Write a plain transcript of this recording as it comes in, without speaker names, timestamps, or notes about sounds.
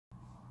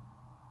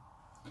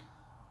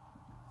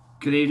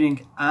Good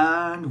evening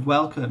and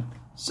welcome.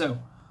 So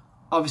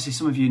obviously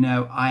some of you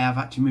know I have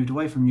actually moved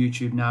away from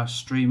YouTube now,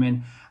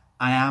 streaming.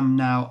 I am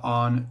now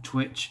on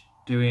Twitch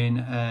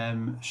doing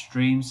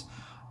streams,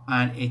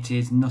 and it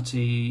is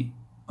nutty_dad.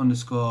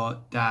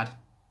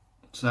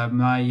 So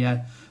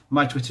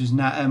my Twitter is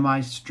now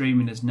my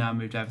streaming has now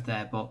moved over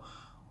there, but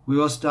we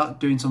will start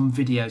doing some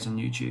videos on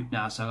YouTube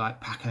now, so like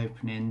pack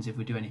openings, if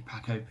we do any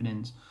pack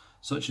openings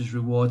such as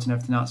rewards and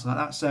everything else like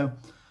that. So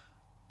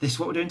this is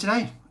what we're doing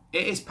today.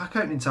 It is pack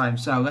opening time,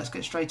 so let's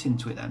get straight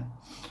into it then.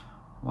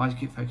 Why do you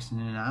keep focusing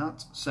in and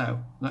out?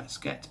 So let's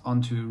get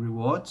on to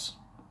rewards.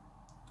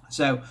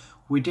 So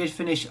we did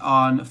finish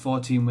on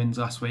 14 wins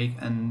last week,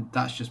 and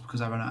that's just because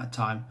I ran out of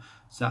time.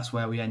 So that's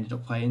where we ended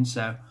up playing.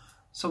 So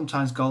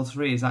sometimes goal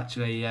 3 is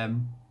actually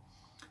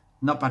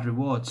not bad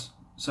rewards.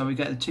 So we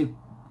get the 2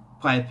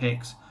 player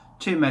picks,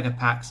 2 mega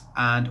packs,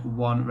 and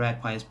 1 rare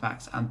players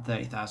packs, and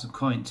 30,000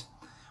 coins.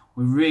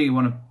 We really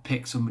want to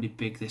pick somebody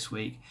big this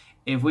week.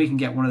 If we can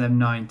get one of them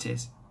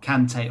 90s,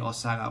 Kante or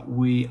Salah,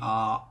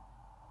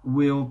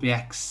 we'll be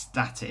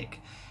ecstatic.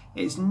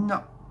 It's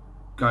not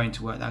going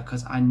to work though,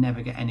 because I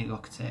never get any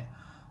luck at it.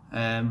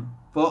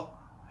 But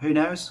who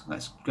knows?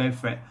 Let's go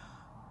for it.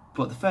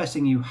 But the first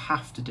thing you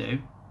have to do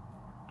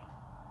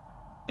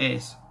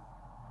is,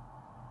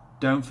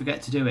 don't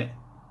forget to do it.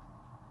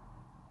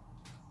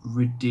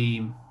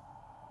 Redeem.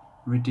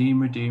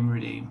 Redeem, redeem,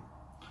 redeem.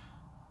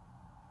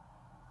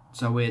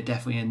 So we're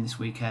definitely in this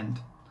weekend.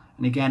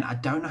 And again, I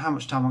don't know how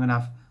much time I'm going to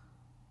have.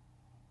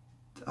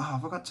 Oh,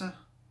 have I got to?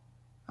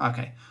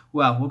 Okay.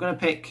 Well, we're going to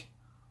pick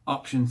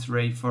option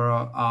 3 for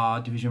our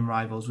division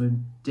rivals. We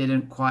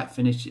didn't quite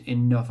finish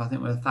enough. I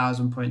think we're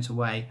 1,000 points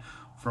away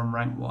from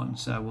rank 1.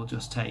 So we'll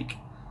just take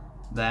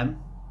them.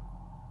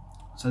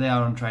 So they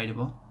are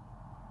untradeable.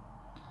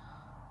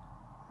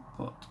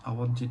 But I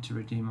wanted to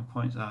redeem my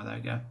points. Oh, there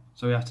we go.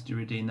 So we have to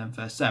redeem them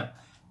first. So,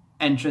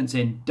 entrance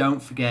in.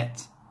 Don't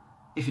forget,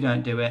 if you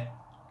don't do it,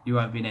 you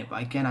won't be in it.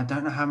 But again, I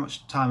don't know how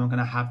much time I'm going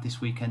to have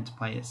this weekend to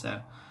play it,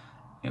 so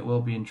it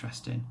will be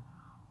interesting.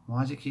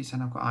 Why does it keep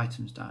saying I've got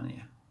items down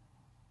here?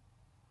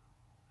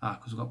 Ah,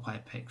 because we've got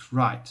player picks.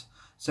 Right.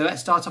 So let's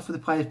start off with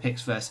the player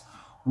picks first.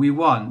 We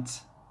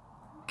want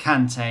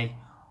Kante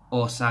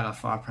or Salah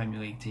for our Premier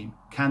League team.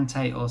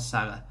 Kante or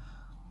Salah.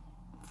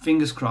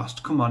 Fingers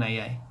crossed. Come on,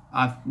 AA.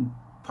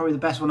 Probably the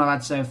best one I've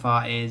had so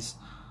far is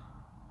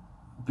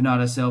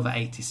Bernardo Silva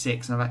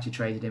 86, and I've actually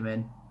traded him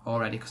in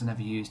already because I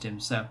never used him.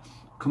 So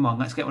come on,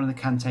 let's get one of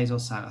the Kantes or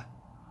Salah.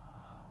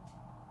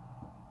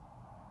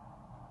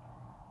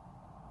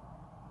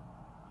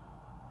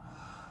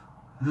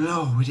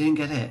 No, we didn't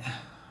get it.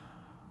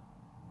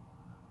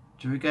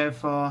 Do we go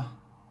for...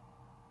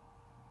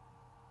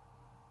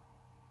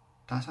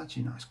 That's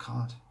actually a nice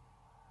card.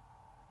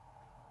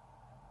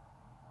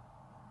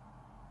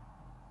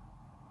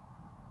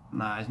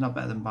 No, it's not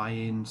better than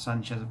Bayern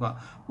Sanchez.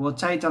 We'll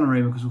take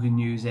Donnarumma because we can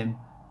use him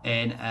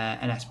in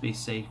an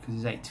SBC because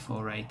he's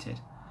 84 rated.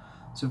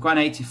 So we've got an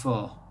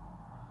 84.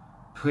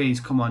 Please,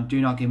 come on, do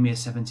not give me a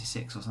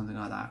 76 or something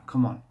like that.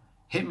 Come on,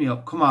 hit me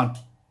up, come on.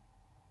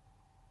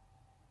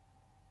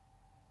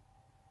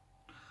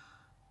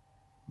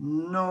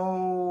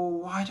 No,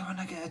 why do I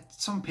not get it?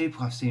 Some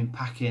people I've seen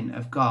packing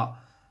have got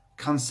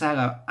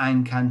Cancelo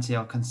and Kante,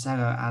 or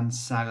Cancelo and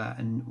Salah,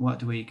 and what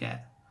do we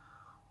get?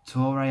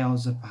 Torre or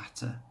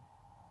Zapata?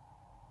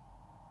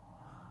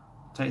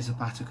 Take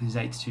Zapata because he's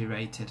 82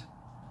 rated.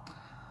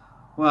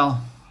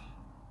 Well,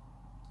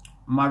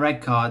 my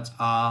red cards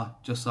are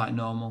just like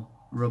normal,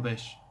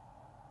 rubbish.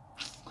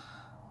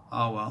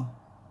 Oh well.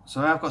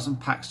 So I've got some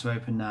packs to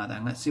open now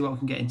then. Let's see what we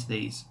can get into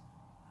these.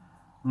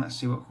 Let's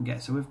see what we can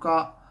get. So we've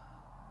got,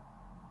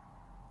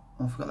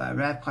 oh, I've got that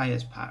rare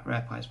players pack,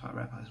 rare players pack,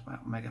 rare players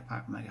pack, mega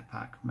pack, mega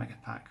pack, mega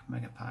pack,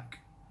 mega pack.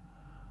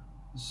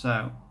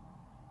 So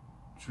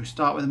should we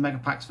start with the mega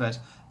packs first?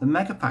 The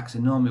mega packs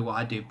are normally what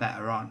I do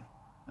better on.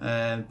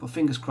 But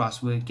fingers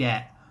crossed we'll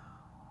get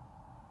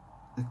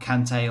the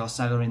Kante or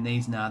Salah in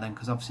these now then,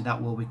 because obviously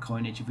that will be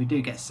coinage. If we do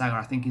get Salah,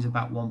 I think he's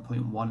about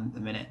 1.1 at the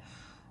minute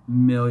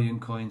million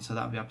coins, so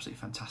that would be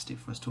absolutely fantastic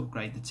for us to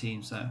upgrade the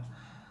team. So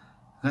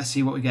let's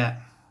see what we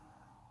get.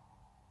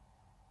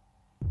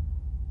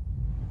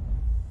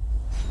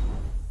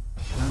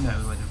 I don't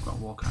know whether we've got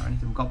walkout or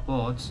anything. We've got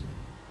boards.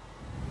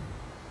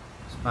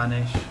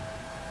 Spanish.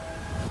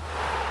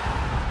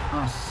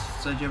 Oh,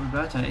 Sergio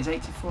Roberto is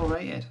 84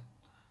 rated.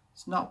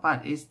 It's not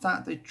bad. Is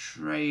that the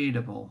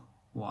tradable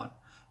one?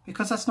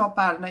 Because that's not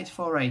bad, an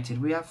 84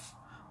 rated. We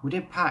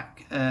did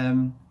pack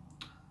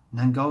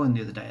Nangolan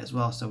the other day as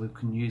well, so we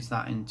can use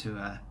that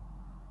into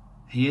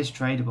he is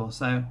tradable,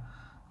 so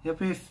he'll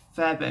be a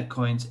fair bit of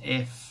coins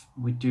if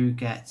we do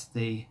get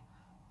the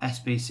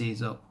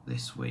SBCs up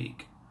this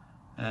week.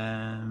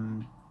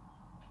 And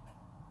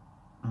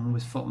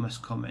with Footmus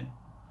coming.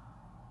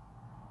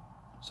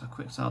 So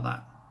quick sell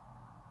that.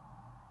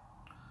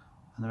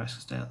 And the rest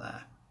will stay up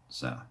there.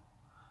 So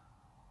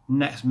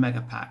next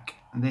mega pack,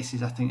 and this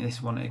is, I think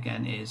this one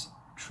again is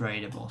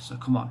tradable. So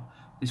come on,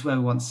 this is where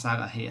we want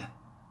Salah here.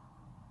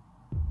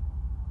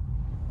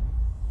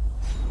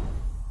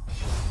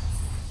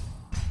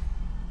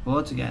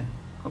 Boards again.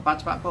 Got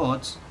back-to-back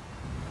boards.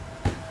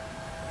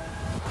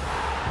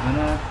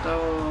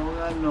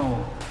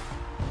 No.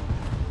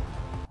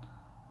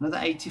 Another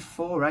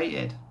 84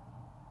 rated.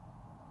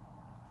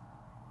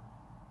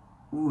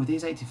 Ooh,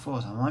 these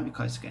 84s, I might be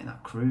close to getting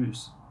that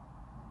cruise.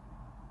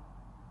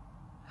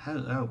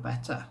 Hello,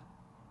 better.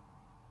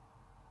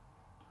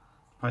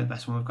 Probably the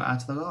best one we've got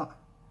out of the lot.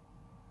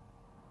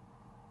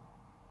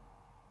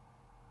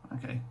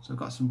 Okay, so we've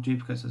got some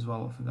duplicates as well.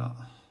 What have we got?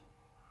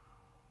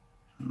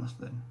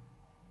 Nothing.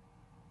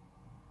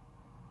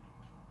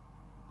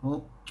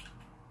 Oh,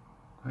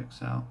 quick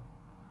sell.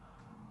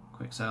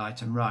 Quick sell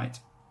item. Right.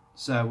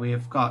 So we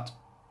have got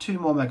 2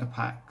 more mega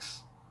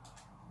packs.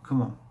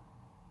 Come on.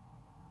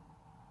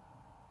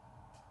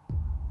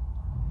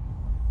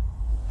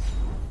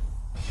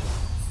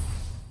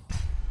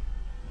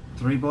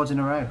 Three boards in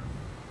a row.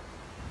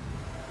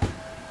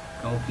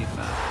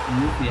 Goalkeeper.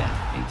 Rupia,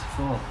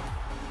 84.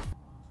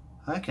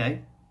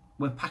 Okay.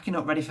 We're packing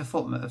up ready for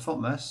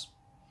Footmas.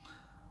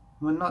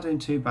 We're not doing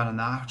too bad on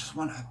that. I just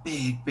want a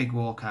big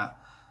walkout.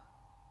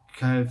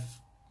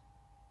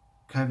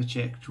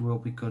 Kovacic will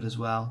be good as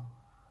well.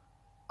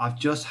 I've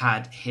just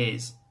had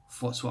his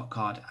foot swap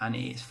card and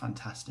it is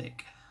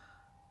fantastic.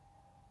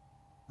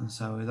 And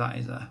so that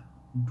is a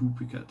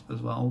duplicate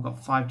as well. We've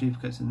got 5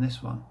 duplicates in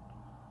this one.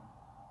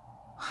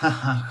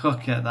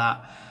 Look at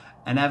that.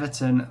 An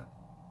Everton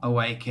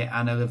away kit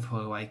and a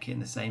Liverpool away kit in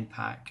the same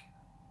pack.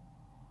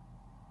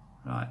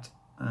 Right.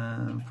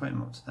 Put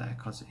him up to there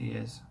because he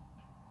is.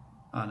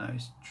 Oh no,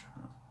 he's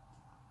true.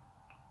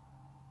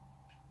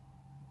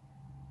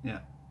 Yeah.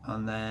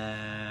 And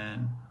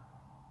then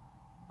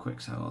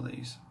quick sell all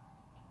these.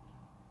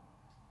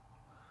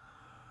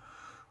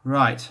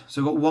 Right.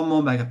 So we've got 1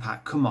 more mega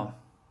pack. Come on.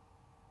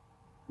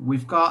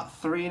 We've got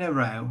 3 in a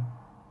row.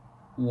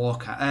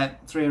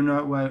 Walkout. 3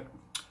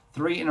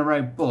 in a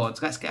row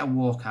boards. Let's get a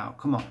walkout.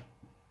 Come on.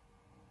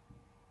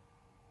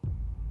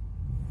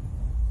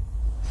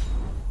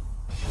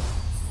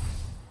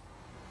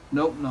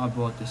 Nope, not a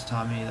board this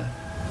time either.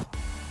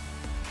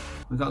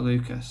 We got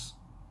Lucas.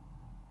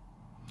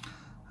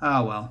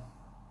 Oh well.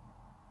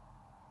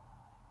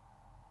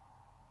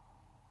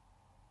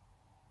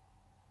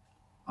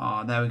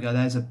 Oh, there we go.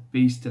 There's a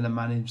beast and a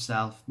man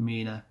himself,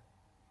 Mina.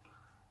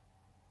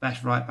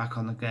 Best right back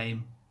on the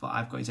game, but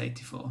I've got his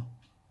 84.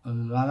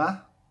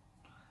 Lala.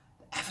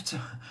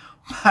 Everton,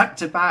 back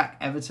to back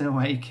Everton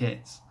away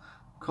kits.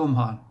 Come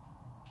on.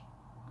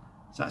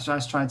 So that's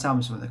just trying to tell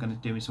me something. They're going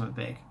to do me something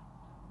big.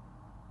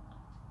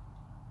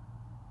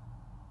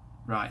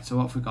 Right, so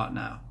what have we got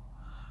now?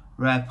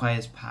 Rare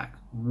players pack.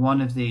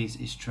 One of these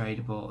is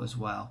tradable as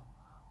well.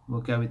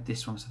 We'll go with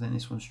this one because I think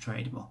this one's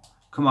tradable.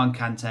 Come on,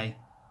 Kante.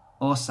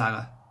 Or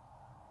Salah.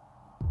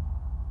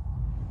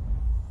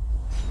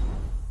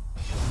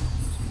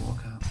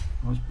 Walkout.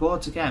 Oh, it's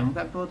boards again. We'll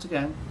get boards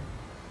again.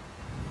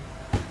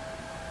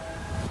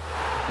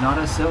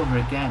 Bernardo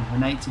Silva again.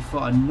 An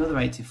 84. Another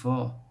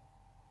 84.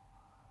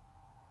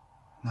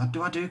 Now,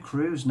 do I do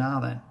Cruz now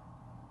then?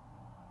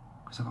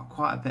 Because I've got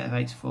quite a bit of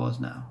 84s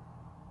now.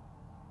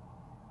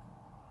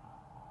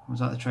 Was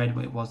that the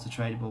tradable? It was the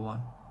tradable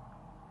one.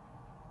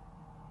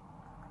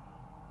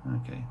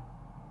 Okay.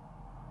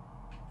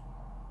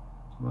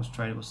 It was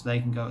tradable, so they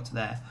can go up to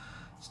there.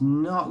 It's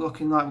not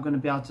looking like we're going to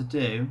be able to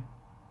do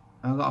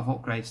a lot of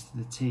upgrades to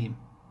the team.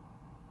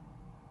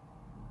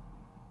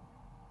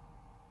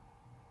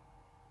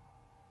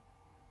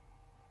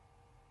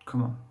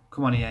 Come on.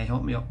 Come on, EA.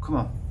 Help me up. Come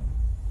on.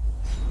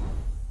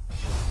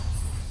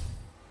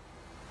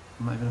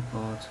 I'm not even a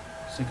board.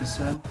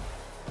 Sigurdsson.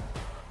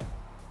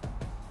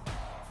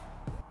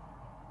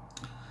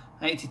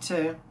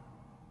 82.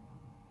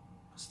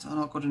 Still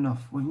not good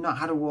enough. We've not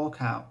had a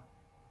walkout.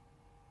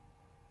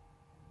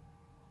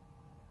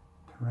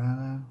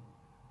 Perello.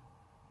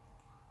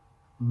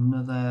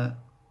 Another.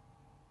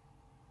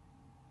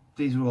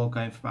 These were all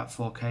going for about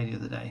 4k the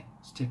other day.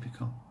 It's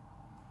typical.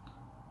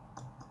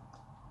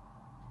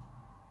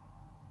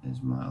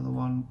 Is my other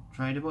one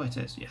tradable? It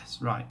is. Yes.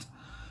 Right.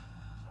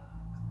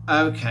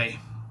 Okay.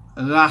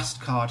 Last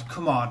card.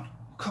 Come on.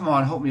 Come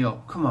on. Help me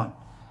up. Come on.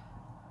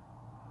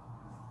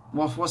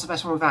 What's the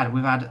best one we've had?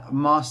 We've had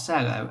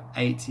Marcelo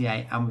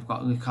 88 and we've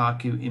got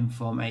Lukaku in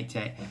form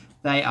 88.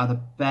 They are the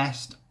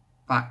best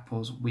back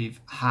pulls we've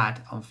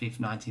had on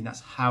FIFA 19. That's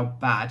how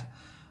bad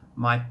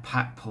my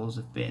pack pulls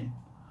have been.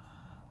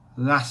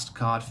 Last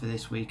card for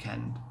this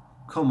weekend.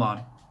 Come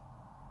on.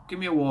 Give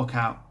me a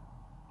walkout.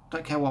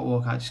 Don't care what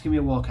walkout. Just give me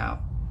a walkout.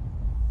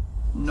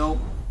 Nope.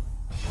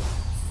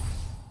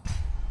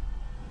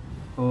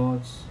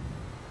 Boards.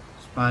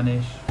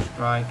 Spanish.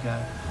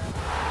 Striker.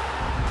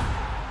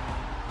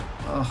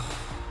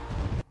 Oh.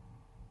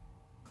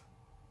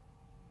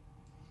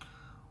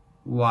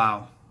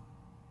 Wow.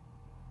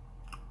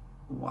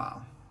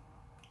 Wow.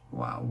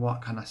 Wow,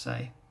 what can I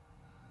say?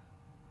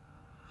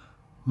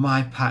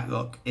 My pack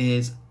luck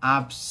is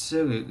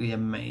absolutely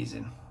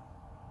amazing.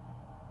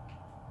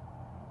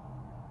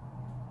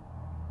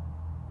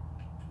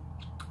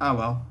 Oh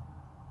well.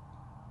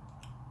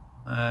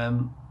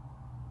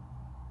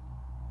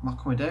 What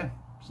can we do?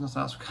 There's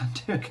nothing else we can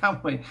do, can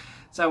we?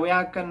 So we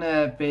are going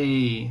to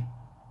be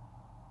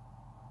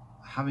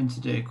having to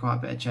do quite a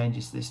bit of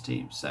changes to this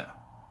team. So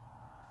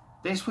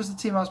this was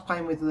the team I was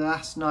playing with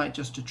last night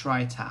just to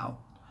try it out.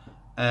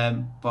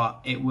 But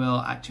it will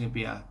actually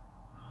be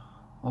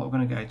what we're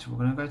going to go to. We're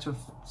going to go to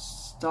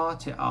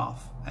start it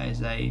off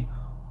as a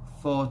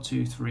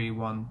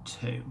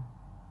 4-2-3-1-2.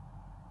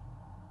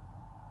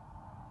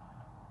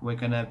 We're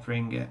going to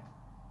bring it.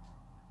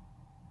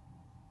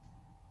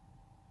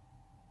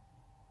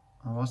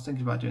 I was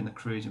thinking about doing the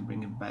cruise and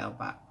bringing Bale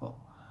back, but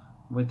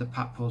with the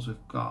pack pulls we've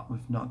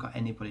not got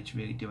anybody to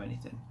really do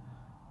anything.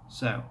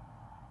 So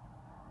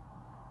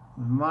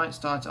we might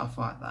start it off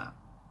like that,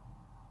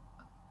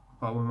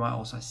 but we might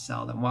also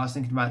sell them. What I was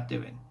thinking about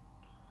doing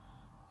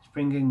is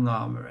bringing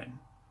Llama in.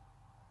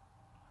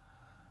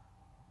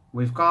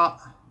 We've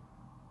got,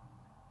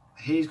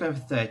 he's going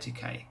for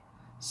 30k,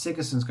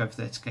 Sigurdsson's going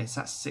for 30k,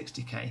 so that's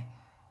 60k.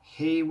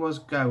 He was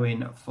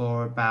going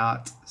for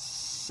about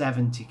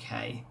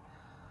 70k.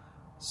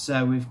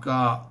 So we've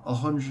got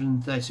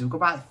 130, so we've got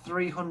about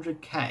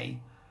 300k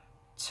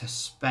to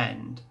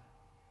spend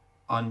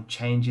on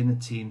changing the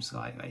team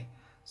slightly.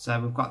 So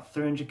we've got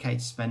 300k to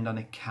spend on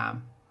a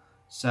cam.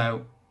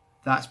 So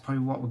that's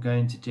probably what we're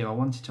going to do. I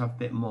wanted to have a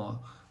bit more,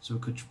 so we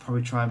could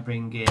probably try and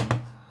bring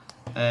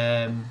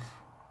in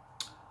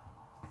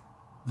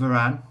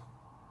Varane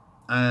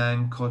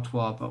and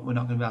Courtois, but we're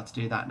not going to be able to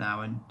do that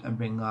now, and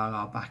bring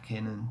Lara back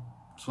in and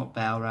swap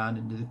Bale around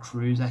and do the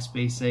Cruise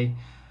SBC.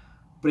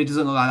 But it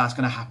doesn't look like that's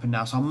going to happen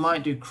now, so I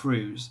might do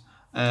Cruise.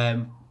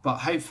 But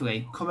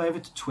hopefully, come over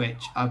to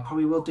Twitch. I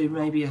probably will do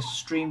maybe a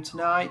stream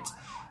tonight.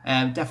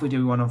 Definitely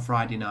do one on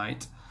Friday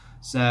night.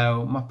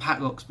 So my pack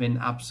luck's been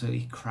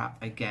absolutely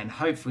crap again.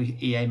 Hopefully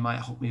EA might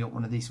hook me up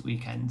one of these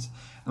weekends.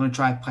 I'm going to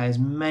try and play as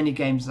many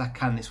games as I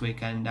can this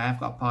weekend. I have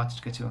got a party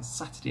to go to on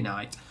Saturday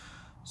night.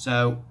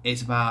 So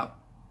it's about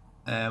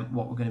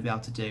what we're going to be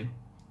able to do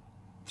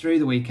through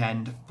the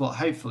weekend. But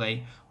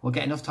hopefully we'll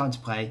get enough time to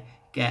play,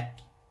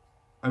 get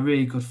a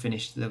really good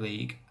finish to the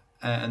league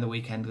and the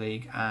weekend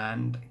league,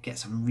 and get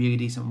some really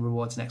decent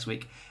rewards next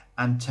week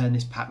and turn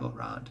this pack luck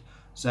round.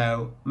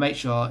 So make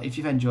sure, if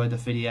you've enjoyed the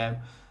video,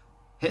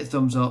 hit the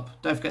thumbs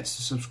up, don't forget to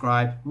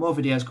subscribe, more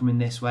videos coming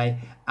this way,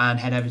 and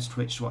head over to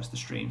Twitch to watch the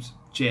streams.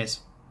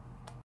 Cheers.